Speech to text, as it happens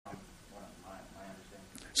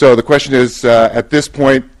So the question is, at this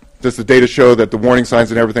point, does the data show that the warning signs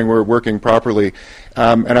and everything were working properly?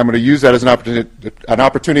 And I'm going to use that as an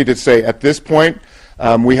opportunity to say, at this point,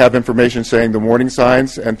 we have information saying the warning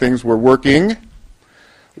signs and things were working.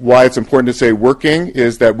 Why it's important to say working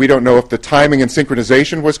is that we don't know if the timing and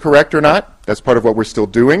synchronization was correct or not. That's part of what we're still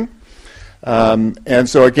doing. And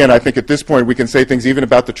so again, I think at this point we can say things even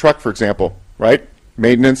about the truck, for example, right?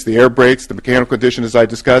 Maintenance, the air brakes, the mechanical condition as I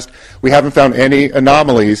discussed. We haven't found any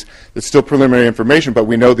anomalies. It's still preliminary information, but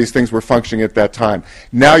we know these things were functioning at that time.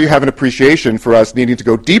 Now you have an appreciation for us needing to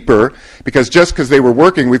go deeper, because just because they were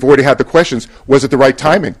working, we've already had the questions. Was it the right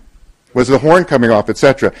timing? Was the horn coming off,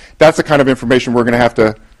 etc.? That's the kind of information we're going to have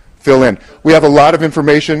to fill in. We have a lot of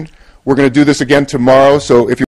information. We're going to do this again tomorrow, so if you